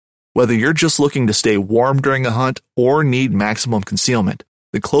Whether you're just looking to stay warm during a hunt or need maximum concealment,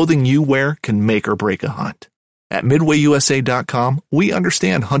 the clothing you wear can make or break a hunt. At MidwayUSA.com, we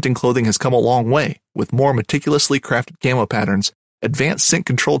understand hunting clothing has come a long way with more meticulously crafted camo patterns, advanced scent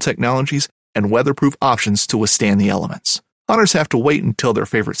control technologies, and weatherproof options to withstand the elements. Hunters have to wait until their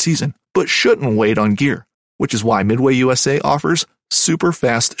favorite season, but shouldn't wait on gear, which is why Midway USA offers super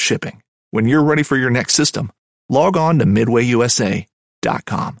fast shipping. When you're ready for your next system, log on to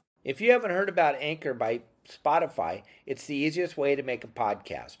MidwayUSA.com. If you haven't heard about Anchor by Spotify, it's the easiest way to make a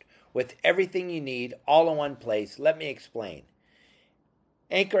podcast. With everything you need all in one place, let me explain.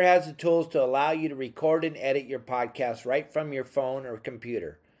 Anchor has the tools to allow you to record and edit your podcast right from your phone or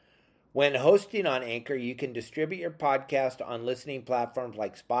computer. When hosting on Anchor, you can distribute your podcast on listening platforms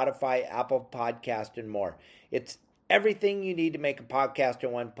like Spotify, Apple Podcast, and more. It's everything you need to make a podcast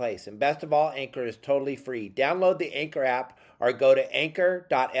in one place. And best of all, Anchor is totally free. Download the Anchor app or go to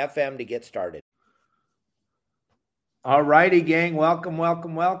anchor.fm to get started. All righty, gang. Welcome.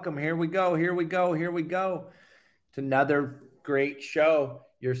 Here we go. It's another great show.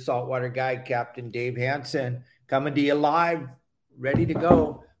 Your saltwater guide, Captain Dave Hansen, coming to you live, ready to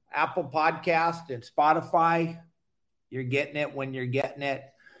go. Apple Podcast and Spotify. You're getting it when you're getting it.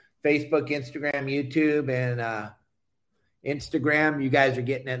 Facebook, Instagram, YouTube, and Instagram. You guys are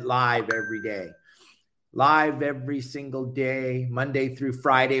getting it live every day. Live every single day. Monday through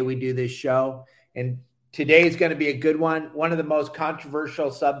Friday, we do this show. And today's going to be a good one. One of the most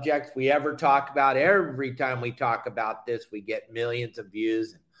controversial subjects we ever talk about. Every time we talk about this, we get millions of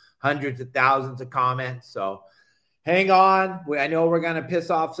views and hundreds of thousands of comments. So hang on. I know we're going to piss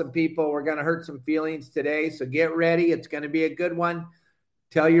off some people. We're going to hurt some feelings today. So get ready. It's going to be a good one.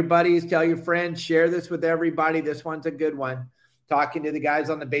 Tell your buddies, tell your friends, share this with everybody. This one's a good one. Talking to the guys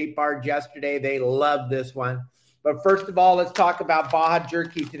on the bait barge yesterday, they love this one. But first of all, let's talk about Baja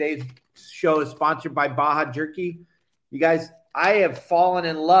Jerky. Today's show is sponsored by Baja Jerky. You guys, I have fallen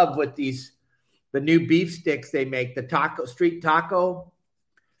in love with the new beef sticks they make, the street taco,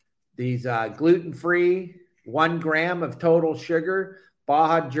 these gluten-free, 1 gram of total sugar,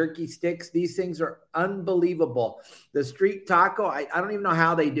 Baja Jerky sticks. These things are unbelievable. The street taco, I don't even know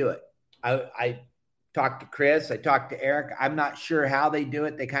how they do it. I talked to Chris. I talked to Eric. I'm not sure how they do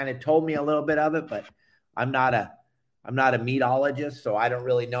it. They kind of told me a little bit of it, but I'm not a meatologist, so I don't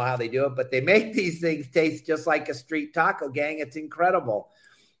really know how they do it. But they make these things taste just like a street taco, gang. It's incredible.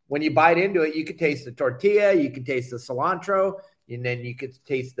 When you bite into it, you can taste the tortilla, you can taste the cilantro, and then you can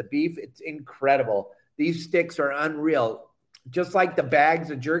taste the beef. It's incredible. These sticks are unreal. Just like the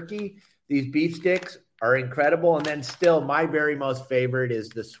bags of jerky, these beef sticks are incredible. And then still, my very most favorite is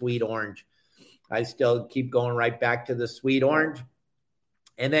the sweet orange. I still keep going right back to the sweet orange.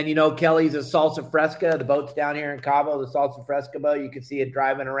 And then, Kelly's a Salsa Fresca. The boat's down here in Cabo, the Salsa Fresca boat. You can see it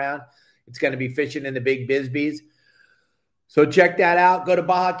driving around. It's going to be fishing in the big Bisbees. So check that out. Go to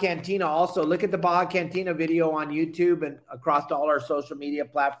Baja Cantina. Also, look at the Baja Cantina video on YouTube and across all our social media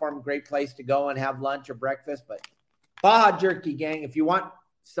platforms. Great place to go and have lunch or breakfast. But Baja Jerky, gang, if you want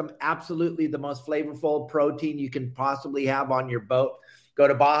some absolutely the most flavorful protein you can possibly have on your boat, go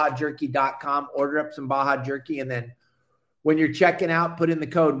to BajaJerky.com, order up some Baja Jerky, and then when you're checking out, put in the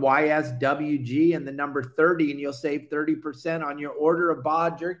code YSWG and the number 30, and you'll save 30% on your order of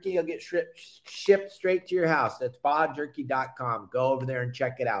Baja Jerky. You'll get shipped straight to your house. That's BajaJerky.com. Go over there and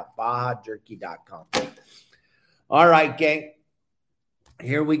check it out, BajaJerky.com. All right, gang.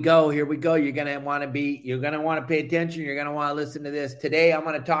 Here we go. You're going to want to pay attention. You're going to want to listen to this. Today, I'm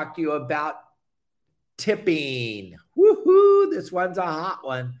going to talk to you about tipping. Woohoo! This one's a hot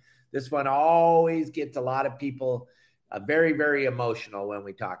one. This one always gets a lot of people very, very emotional when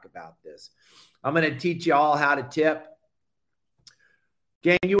we talk about this. I'm going to teach you all how to tip.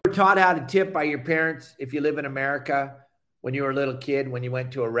 Gang, you were taught how to tip by your parents if you live in America. When you were a little kid, when you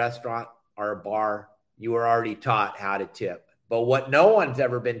went to a restaurant or a bar, you were already taught how to tip. But what no one's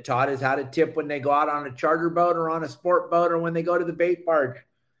ever been taught is how to tip when they go out on a charter boat or on a sport boat or when they go to the bait barge.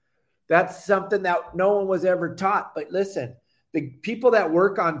 That's something that no one was ever taught. But listen, the people that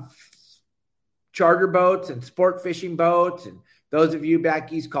work on charter boats and sport fishing boats, and those of you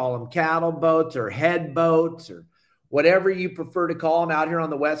back east call them cattle boats or head boats or whatever you prefer to call them. Out here on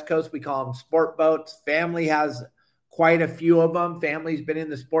the West Coast, we call them sport boats. Family has quite a few of them. Family's been in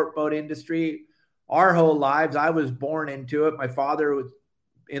the sport boat industry our whole lives. I was born into it. My father was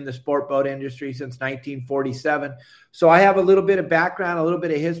in the sport boat industry since 1947. So I have a little bit of background, a little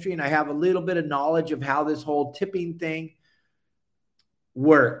bit of history, and I have a little bit of knowledge of how this whole tipping thing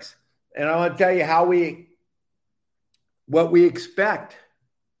works. And I want to tell you what we expect.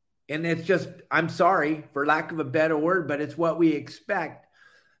 And it's just, I'm sorry for lack of a better word, but it's what we expect.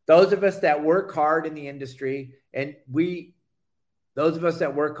 Those of us that work hard in the industry, and those of us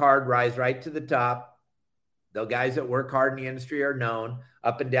that work hard rise right to the top. The guys that work hard in the industry are known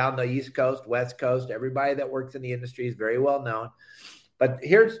up and down the East Coast, West Coast. Everybody that works in the industry is very well known. But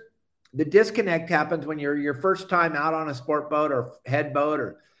here's the disconnect happens when you're your first time out on a sport boat or head boat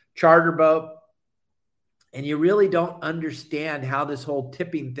or charter boat, and you really don't understand how this whole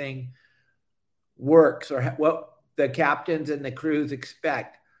tipping thing works or what the captains and the crews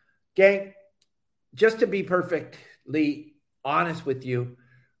expect. Gang, just to be perfectly honest with you,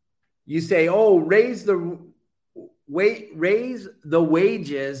 you say, oh, raise the wages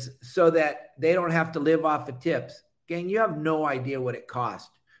so that they don't have to live off of tips. Gang, you have no idea what it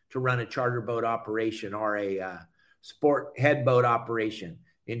costs to run a charter boat operation or a sport head boat operation.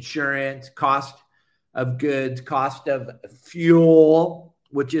 Insurance, cost of goods, cost of fuel,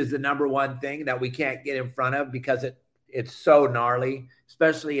 which is the number one thing that we can't get in front of because it's so gnarly,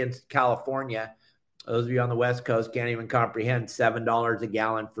 especially in California. Those of you on the West Coast can't even comprehend $7 a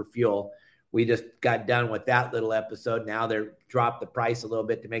gallon for fuel. We just got done with that little episode. Now they're dropped the price a little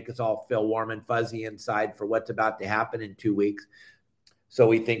bit to make us all feel warm and fuzzy inside for what's about to happen in 2 weeks. So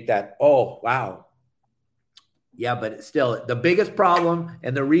we think that, oh, wow. Yeah, but it's still the biggest problem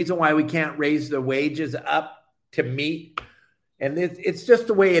and the reason why we can't raise the wages up to meet. And it's just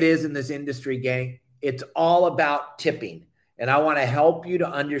the way it is in this industry, gang. It's all about tipping. And I want to help you to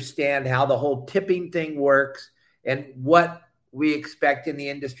understand how the whole tipping thing works and what we expect in the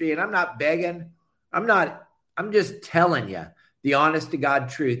industry. And I'm not begging. I'm just telling you the honest to God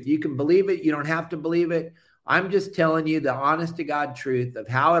truth. You can believe it. You don't have to believe it. I'm just telling you the honest to God truth of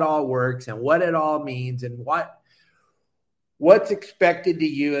how it all works and what it all means and what's expected to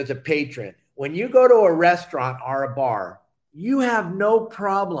you as a patron. When you go to a restaurant or a bar, you have no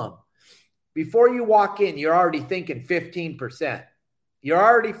problem. Before you walk in, you're already thinking 15%. You're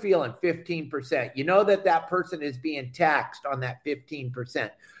already feeling 15%. You know that person is being taxed on that 15%.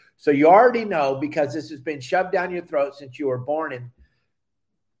 So you already know, because this has been shoved down your throat since you were born in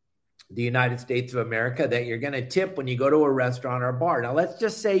the United States of America, that you're going to tip when you go to a restaurant or a bar. Now, let's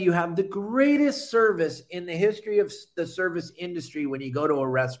just say you have the greatest service in the history of the service industry when you go to a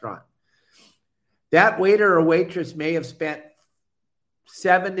restaurant. That waiter or waitress may have spent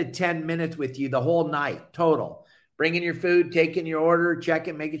 7 to 10 minutes with you the whole night total, bringing your food, taking your order,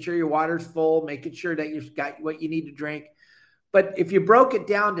 checking, making sure your water's full, making sure that you've got what you need to drink. But if you broke it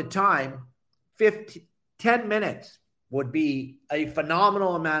down to time, 10 minutes would be a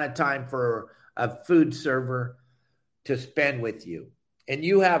phenomenal amount of time for a food server to spend with you. And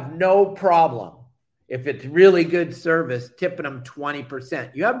you have no problem, if it's really good service, tipping them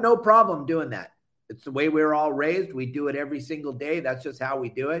 20%. You have no problem doing that. It's the way we were all raised. We do it every single day. That's just how we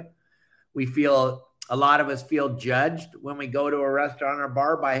do it. A lot of us feel judged when we go to a restaurant or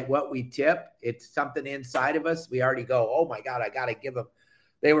bar by what we tip. It's something inside of us. We already go, oh my God, I got to give them.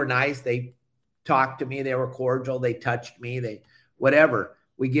 They were nice. They talked to me. They were cordial. They touched me. Whatever.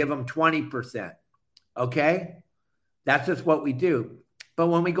 We give them 20%. Okay. That's just what we do. But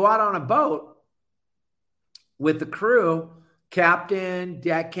when we go out on a boat with the crew, captain,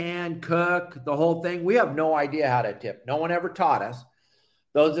 deckhand, cook, the whole thing, we have no idea how to tip. No one ever taught us.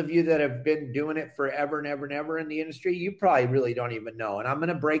 Those of you that have been doing it forever and ever and ever in the industry, you probably really don't even know. And I'm going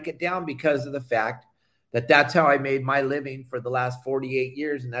to break it down because of the fact that that's how I made my living for the last 48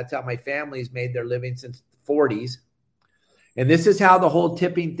 years. And that's how my family's made their living since the 40s. And this is how the whole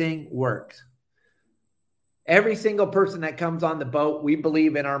tipping thing works. Every single person that comes on the boat, we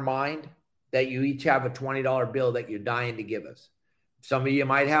believe in our mind that you each have a $20 bill that you're dying to give us. Some of you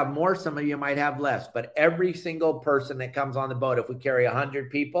might have more, some of you might have less, but every single person that comes on the boat, if we carry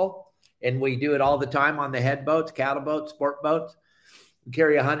 100 people, and we do it all the time on the head boats, cattle boats, sport boats, we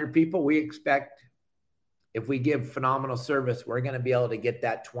carry 100 people, we expect, if we give phenomenal service, we're going to be able to get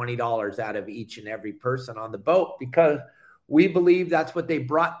that $20 out of each and every person on the boat because we believe that's what they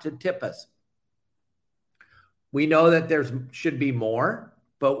brought to tip us. We know that there should be more,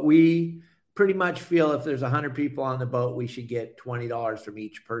 but we pretty much feel if there's 100 people on the boat, we should get $20 from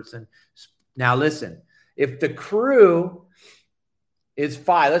each person. Now, listen, if the crew is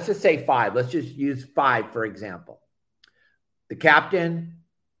 5, let's just say 5. Let's just use 5, for example. The captain,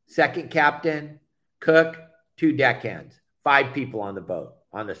 second captain, cook, 2 deckhands, 5 people on the boat,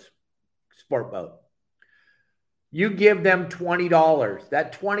 on the sport boat. You give them $20.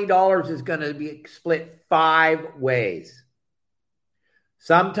 That $20 is going to be split 5 ways.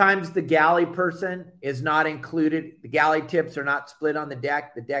 Sometimes the galley person is not included. The galley tips are not split on the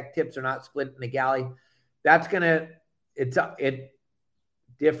deck. The deck tips are not split in the galley. It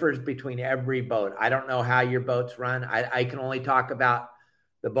differs between every boat. I don't know how your boats run. I can only talk about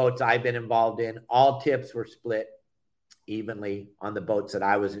the boats I've been involved in, all tips were split evenly on the boats that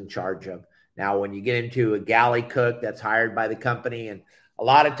I was in charge of. Now, when you get into a galley cook that's hired by the company, and a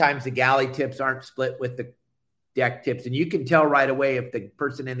lot of times the galley tips aren't split with the deck tips, and you can tell right away if the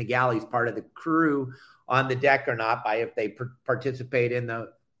person in the galley is part of the crew on the deck or not by if they participate in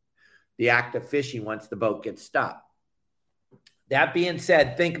the act of fishing once the boat gets stopped. That being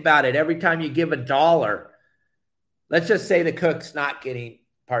said, think about it. Every time you give $1, let's just say the cook's not getting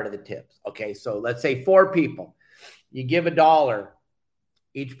part of the tips. Okay, so let's say 4 people. You give $1,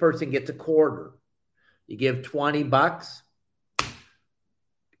 each person gets a quarter. You give $20,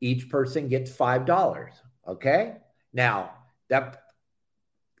 each person gets $5. Okay? Now, that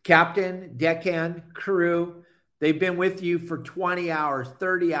captain, deckhand, crew, they've been with you for 20 hours,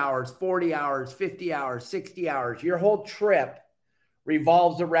 30 hours, 40 hours, 50 hours, 60 hours. Your whole trip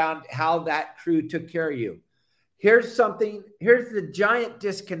revolves around how that crew took care of you. Here's the giant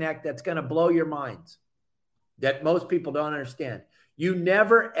disconnect that's going to blow your minds that most people don't understand. You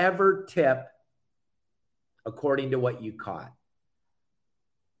never, ever tip according to what you caught.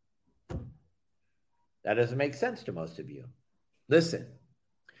 That doesn't make sense to most of you. Listen,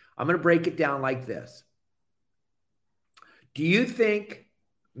 I'm going to break it down like this. Do you think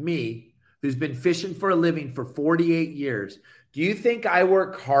me, who's been fishing for a living for 48 years, do you think I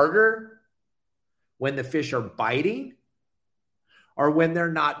work harder when the fish are biting or when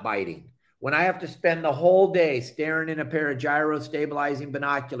they're not biting? When I have to spend the whole day staring in a pair of gyro stabilizing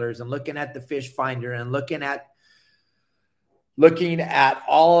binoculars and looking at the fish finder and looking at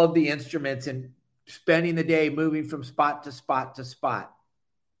all of the instruments and spending the day moving from spot to spot to spot.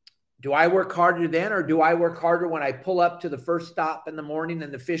 Do I work harder then, or do I work harder when I pull up to the first stop in the morning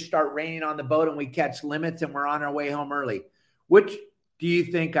and the fish start raining on the boat and we catch limits and we're on our way home early? Which do you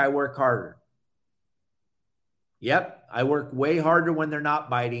think I work harder? Yep, I work way harder when they're not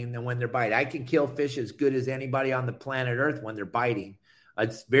biting than when they're biting. I can kill fish as good as anybody on the planet Earth when they're biting.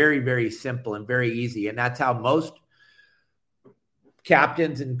 It's very, very simple and very easy. And that's how most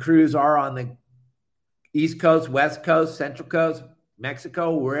captains and crews are on the East Coast, West Coast, Central Coast,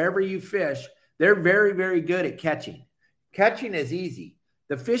 Mexico, wherever you fish. They're very, very good at catching. Catching is easy.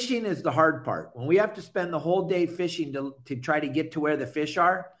 The fishing is the hard part. When we have to spend the whole day fishing to try to get to where the fish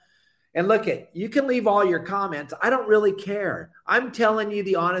are. And look, you can leave all your comments. I don't really care. I'm telling you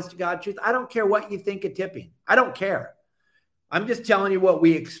the honest to God truth. I don't care what you think of tipping. I don't care. I'm just telling you what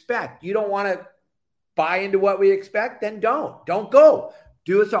we expect. You don't want to buy into what we expect? Then don't go.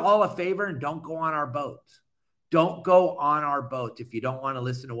 Do us all a favor and don't go on our boats. Don't go on our boats if you don't want to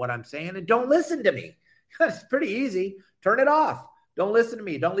listen to what I'm saying, and don't listen to me. It's pretty easy. Turn it off. Don't listen to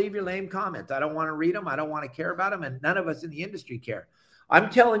me. Don't leave your lame comments. I don't want to read them. I don't want to care about them, and none of us in the industry care. I'm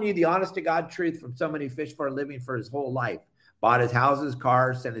telling you the honest to God truth from somebody who fished for a living for his whole life. Bought his houses,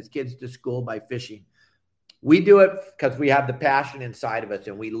 cars, sent his kids to school by fishing. We do it because we have the passion inside of us,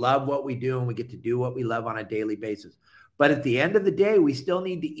 and we love what we do, and we get to do what we love on a daily basis. But at the end of the day, we still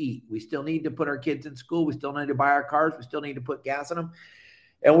need to eat. We still need to put our kids in school. We still need to buy our cars. We still need to put gas in them.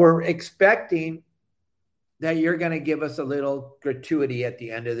 And we're expecting that you're going to give us a little gratuity at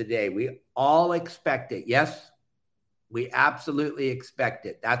the end of the day. We all expect it. Yes, we absolutely expect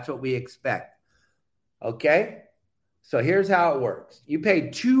it. That's what we expect. Okay? So here's how it works. You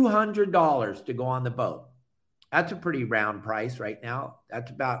paid $200 to go on the boat. That's a pretty round price right now. That's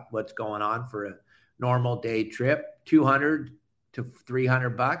about what's going on for a normal day trip, $200 to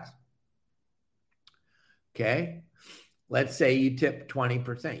 $300. Okay. Let's say you tip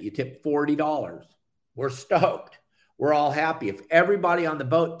 20%. You tip $40. We're stoked. We're all happy. If everybody on the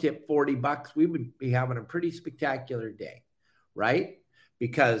boat tipped $40, we would be having a pretty spectacular day, right?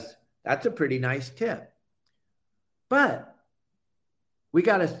 Because that's a pretty nice tip. But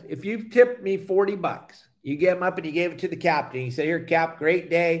if you tipped me $40, you get them up and you gave it to the captain. You say, here, Cap, great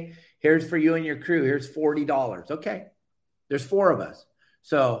day. Here's for you and your crew. Here's $40. Okay. There's 4 of us.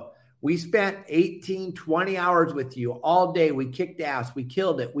 So we spent 18, 20 hours with you all day. We kicked ass. We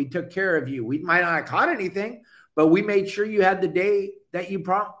killed it. We took care of you. We might not have caught anything, but we made sure you had the day that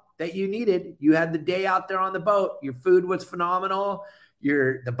you needed. You had the day out there on the boat. Your food was phenomenal.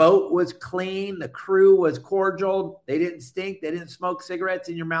 The boat was clean. The crew was cordial. They didn't stink. They didn't smoke cigarettes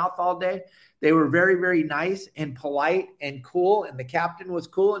in your mouth all day. They were very, very nice and polite and cool. And the captain was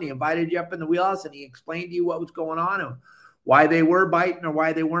cool. And he invited you up in the wheelhouse and he explained to you what was going on and why they were biting or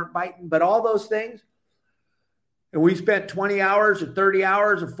why they weren't biting. But all those things. And we spent 20 hours or 30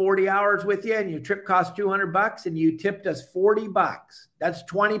 hours or 40 hours with you, and your trip cost $200 and you tipped us $40. That's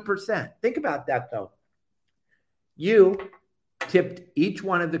 20%. Think about that though. You tipped each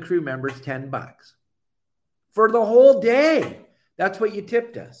one of the crew members $10 for the whole day. That's what you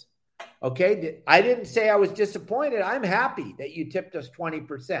tipped us. Okay. I didn't say I was disappointed. I'm happy that you tipped us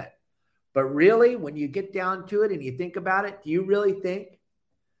 20%. But really, when you get down to it and you think about it, do you really think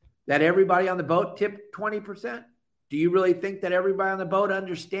that everybody on the boat tipped 20%? Do you really think that everybody on the boat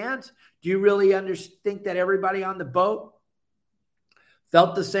understands? Do you really think that everybody on the boat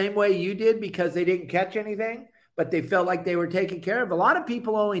felt the same way you did because they didn't catch anything, but they felt like they were taken care of? A lot of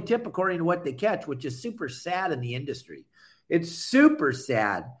people only tip according to what they catch, which is super sad in the industry. It's super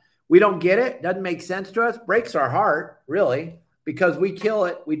sad. We don't get it. Doesn't make sense to us. Breaks our heart, really, because we kill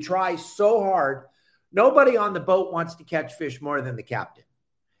it. We try so hard. Nobody on the boat wants to catch fish more than the captain.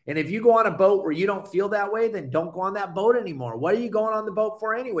 And if you go on a boat where you don't feel that way, then don't go on that boat anymore. What are you going on the boat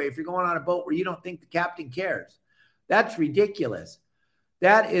for anyway if you're going on a boat where you don't think the captain cares? That's ridiculous.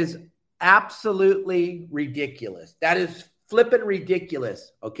 That is absolutely ridiculous. That is flipping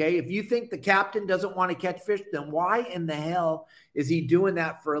ridiculous, okay? If you think the captain doesn't want to catch fish, then why in the hell is he doing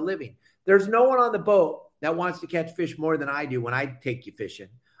that for a living? There's no one on the boat that wants to catch fish more than I do when I take you fishing.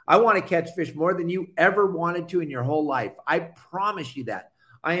 I want to catch fish more than you ever wanted to in your whole life. I promise you that.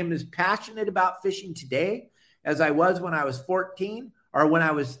 I am as passionate about fishing today as I was when I was 14 or when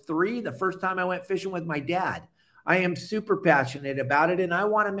I was 3, the first time I went fishing with my dad. I am super passionate about it, and I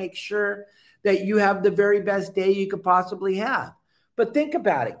want to make sure that you have the very best day you could possibly have. But think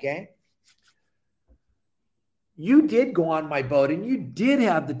about it, gang. You did go on my boat, and you did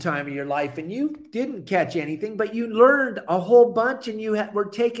have the time of your life, and you didn't catch anything, but you learned a whole bunch, and you were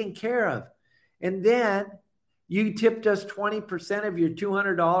taken care of. And then you tipped us 20% of your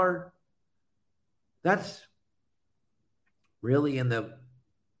 $200. That's really, in the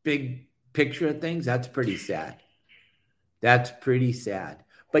big picture of things, that's pretty sad. That's pretty sad.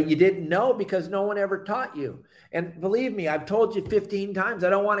 But you didn't know because no one ever taught you. And believe me, I've told you 15 times, I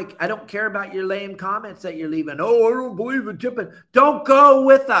don't care about your lame comments that you're leaving. Oh, I don't believe in tipping. Don't go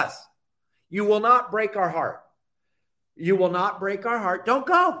with us. You will not break our heart. You will not break our heart. Don't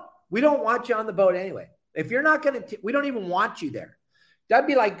go. We don't want you on the boat anyway. If you're not going to, we don't even want you there. That'd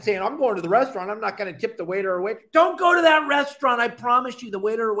be like saying, I'm going to the restaurant. I'm not going to tip the waiter or waitress. Don't go to that restaurant. I promise you, the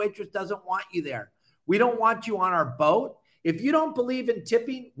waiter or waitress doesn't want you there. We don't want you on our boat. If you don't believe in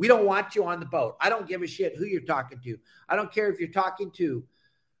tipping, we don't want you on the boat. I don't give a shit who you're talking to. I don't care if you're talking to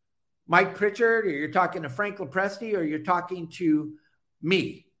Mike Pritchard or you're talking to Frank Lopresti or you're talking to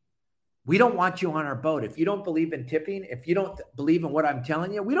me. We don't want you on our boat. If you don't believe in tipping, if you don't believe in what I'm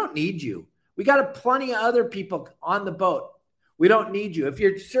telling you, we don't need you. We got plenty of other people on the boat. We don't need you. If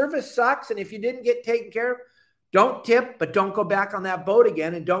your service sucks and if you didn't get taken care of, don't tip, but don't go back on that boat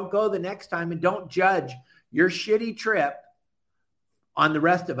again, and don't go the next time, and don't judge your shitty trip on the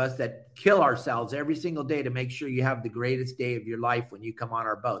rest of us that kill ourselves every single day to make sure you have the greatest day of your life when you come on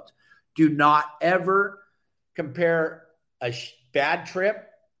our boats. Do not ever compare a bad trip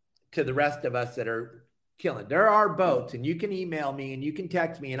to the rest of us that are killing. There are boats, and you can email me and you can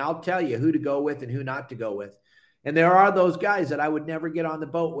text me and I'll tell you who to go with and who not to go with. And there are those guys that I would never get on the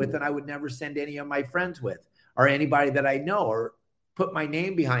boat with, and I would never send any of my friends with, or anybody that I know, or put my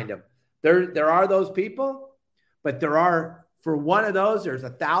name behind them. There are those people, but for one of those, there's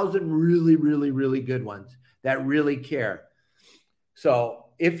 1,000 really, really, really good ones that really care. So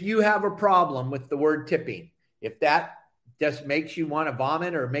if you have a problem with the word tipping, if that just makes you want to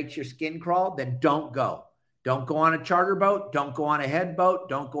vomit or makes your skin crawl, then don't go. Don't go on a charter boat. Don't go on a head boat.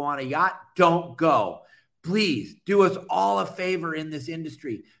 Don't go on a yacht. Don't go. Please do us all a favor in this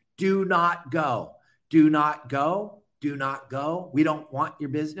industry. Do not go. Do not go. Do not go. We don't want your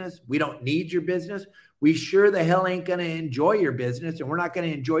business. We don't need your business. We sure the hell ain't going to enjoy your business, and we're not going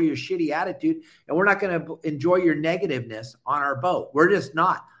to enjoy your shitty attitude, and we're not going to enjoy your negativeness on our boat. We're just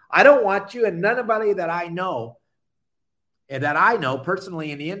not. I don't want you, and nobody that I know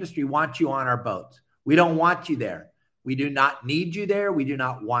personally in the industry wants you on our boats. We don't want you there. We do not need you there. We do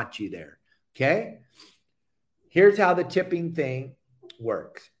not want you there. Okay? Here's how the tipping thing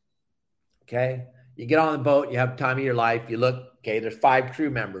works. Okay? You get on the boat, you have time of your life, you look, okay, there's 5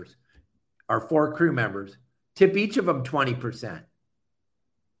 crew members or 4 crew members. Tip each of them 20%.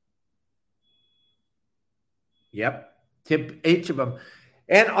 Yep. Tip each of them.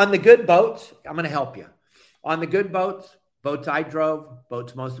 And on the good boats, I'm going to help you. On the good boats I drove,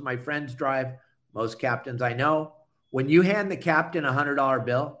 boats most of my friends drive, most captains I know, when you hand the captain a $100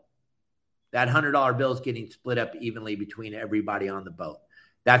 bill, that $100 bill is getting split up evenly between everybody on the boat.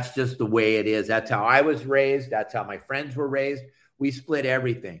 That's just the way it is. That's how I was raised. That's how my friends were raised. We split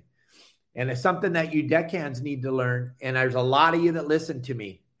everything. And it's something that you deckhands need to learn. And there's a lot of you that listen to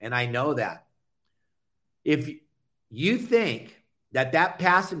me, and I know that. If you think that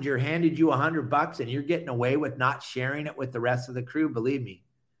passenger handed you $100 and you're getting away with not sharing it with the rest of the crew, believe me,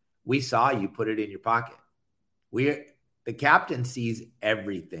 we saw you put it in your pocket. The captain sees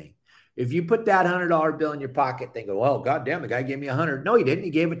everything. If you put that $100 bill in your pocket, they go, well, goddamn, the guy gave me 100. No, he didn't. He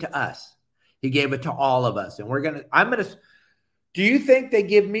gave it to us. He gave it to all of us. And do you think they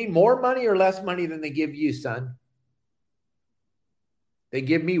give me more money or less money than they give you, son? They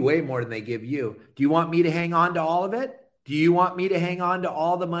give me way more than they give you. Do you want me to hang on to all of it? Do you want me to hang on to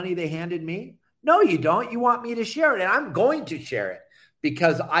all the money they handed me? No, you don't. You want me to share it. And I'm going to share it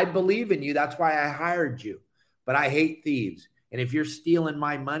because I believe in you. That's why I hired you. But I hate thieves. And if you're stealing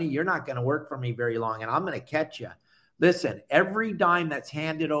my money, you're not going to work for me very long. And I'm going to catch you. Listen, every dime that's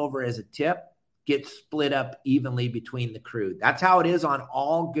handed over as a tip gets split up evenly between the crew. That's how it is on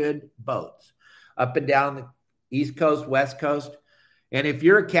all good boats. Up and down the East Coast, West Coast. And if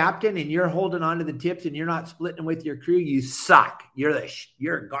you're a captain and you're holding on to the tips and you're not splitting them with your crew, you suck. You're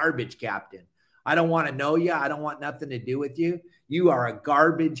a garbage captain. I don't want to know you. I don't want nothing to do with you. You are a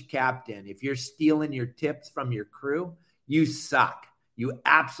garbage captain. If you're stealing your tips from your crew, you suck. You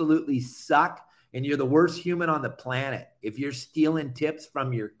absolutely suck. And you're the worst human on the planet. If you're stealing tips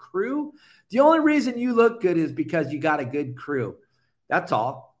from your crew, the only reason you look good is because you got a good crew. That's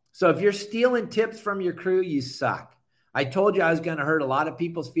all. So if you're stealing tips from your crew, you suck. I told you I was going to hurt a lot of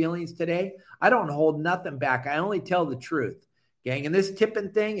people's feelings today. I don't hold nothing back. I only tell the truth, gang. And this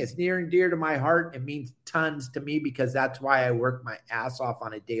tipping thing is near and dear to my heart. It means tons to me because that's why I work my ass off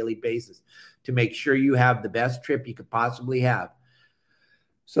on a daily basis to make sure you have the best trip you could possibly have.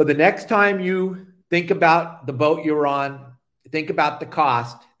 So the next time you think about the boat you're on, think about the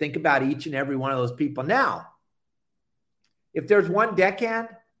cost, think about each and every one of those people. Now, if there's one deckhand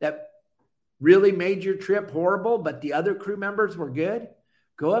that really made your trip horrible, but the other crew members were good,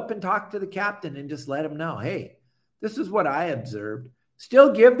 go up and talk to the captain and just let him know, hey, this is what I observed.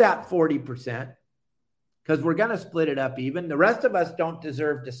 Still give that 40% because we're going to split it up even. The rest of us don't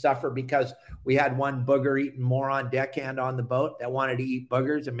deserve to suffer because we had one booger eating moron deckhand on the boat that wanted to eat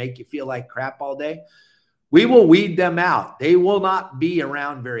boogers and make you feel like crap all day. We will weed them out. They will not be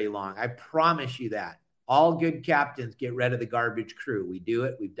around very long. I promise you that. All good captains get rid of the garbage crew. We do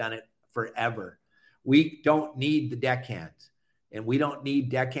it. We've done it forever. We don't need the deckhands, and we don't need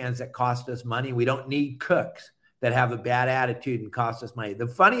deckhands that cost us money. We don't need cooks that have a bad attitude and cost us money. The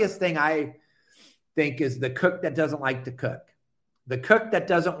funniest thing I think is the cook that doesn't like to cook, the cook that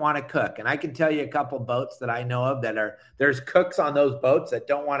doesn't want to cook. And I can tell you a couple boats that I know of there's cooks on those boats that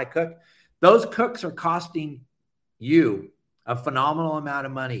don't want to cook. Those cooks are costing you a phenomenal amount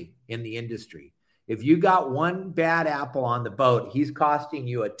of money in the industry. If you got one bad apple on the boat, he's costing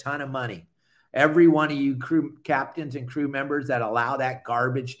you a ton of money. Every one of you crew captains and crew members that allow that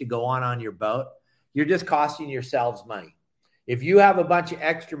garbage to go on your boat, you're just costing yourselves money. If you have a bunch of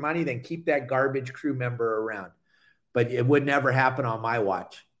extra money, then keep that garbage crew member around. But it would never happen on my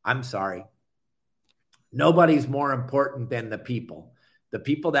watch. I'm sorry. Nobody's more important than the people. The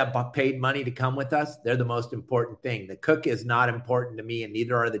people that paid money to come with us, they're the most important thing. The cook is not important to me, and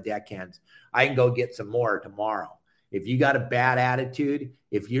neither are the deckhands. I can go get some more tomorrow. If you got a bad attitude,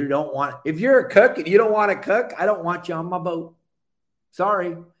 if you're a cook and you don't want to cook, I don't want you on my boat.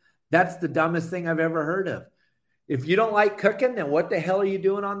 Sorry. That's the dumbest thing I've ever heard of. If you don't like cooking, then what the hell are you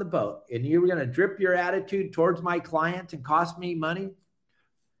doing on the boat? And you're going to drip your attitude towards my clients and cost me money?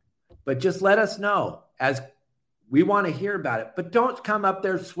 But just let us know, as we want to hear about it. But don't come up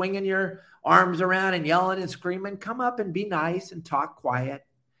there swinging your arms around and yelling and screaming. Come up and be nice and talk quiet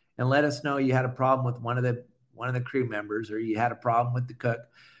and let us know you had a problem with one of the crew members or you had a problem with the cook.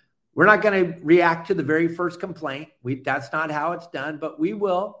 We're not going to react to the very first complaint. That's not how it's done, but we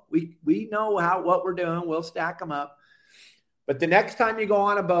will. We know what we're doing. We'll stack them up. But the next time you go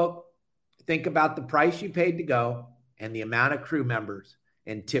on a boat, think about the price you paid to go and the amount of crew members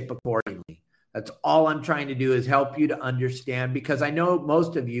and tip accordingly. That's all I'm trying to do is help you to understand, because I know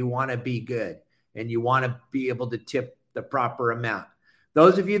most of you want to be good and you want to be able to tip the proper amount.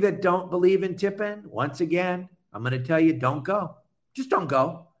 Those of you that don't believe in tipping, once again, I'm going to tell you, don't go. Just don't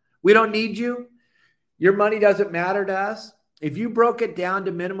go. We don't need you. Your money doesn't matter to us. If you broke it down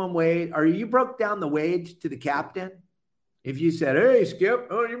to minimum wage, or you broke down the wage to the captain, if you said, hey, Skip,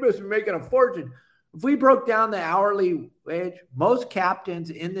 you must be making a fortune. If we broke down the hourly wage, most captains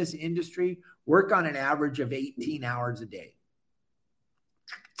in this industry work on an average of 18 hours a day.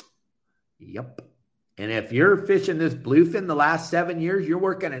 Yep. And if you're fishing this bluefin the last 7 years, you're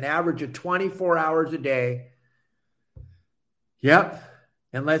working an average of 24 hours a day. Yep.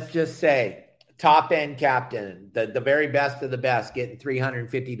 And let's just say top end captain, the very best of the best, getting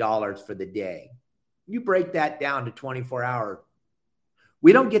 $350 for the day. You break that down to 24 hours.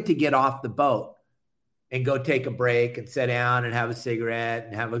 We don't get off the boat and go take a break and sit down and have a cigarette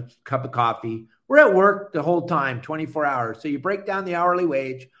and have a cup of coffee. We're at work the whole time, 24 hours. So you break down the hourly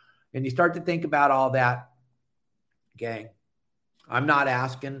wage and you start to think about all that. Gang, I'm not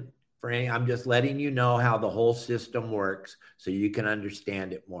asking for any, I'm just letting you know how the whole system works so you can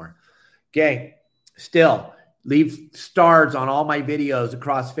understand it more. Gang, still leave stars on all my videos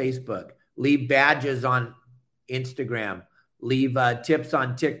across Facebook. Leave badges on Instagram. Leave tips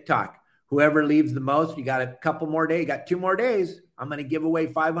on TikTok. Whoever leaves the most, you got a couple more days, you got 2 more days. I'm going to give away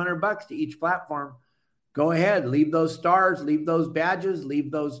 $500 to each platform. Go ahead, leave those stars, leave those badges,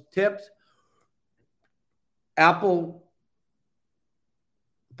 leave those tips. Apple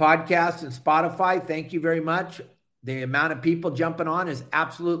Podcasts and Spotify, thank you very much. The amount of people jumping on is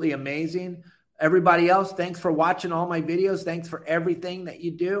absolutely amazing. Everybody else, thanks for watching all my videos. Thanks for everything that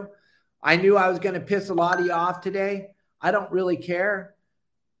you do. I knew I was going to piss a lot of you off today. I don't really care.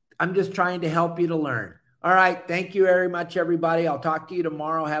 I'm just trying to help you to learn. All right. Thank you very much, everybody. I'll talk to you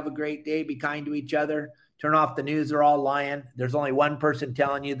tomorrow. Have a great day. Be kind to each other. Turn off the news. They're all lying. There's only one person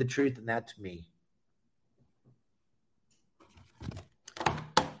telling you the truth, and that's me.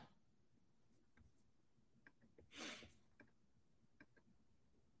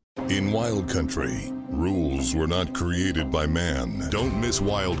 In Wild Country, rules were not created by man. Don't miss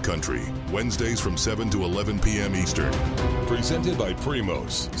Wild Country, Wednesdays from 7 to 11 p.m. Eastern. Presented by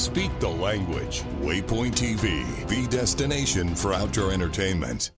Primos. Speak the language. Waypoint TV, the destination for outdoor entertainment.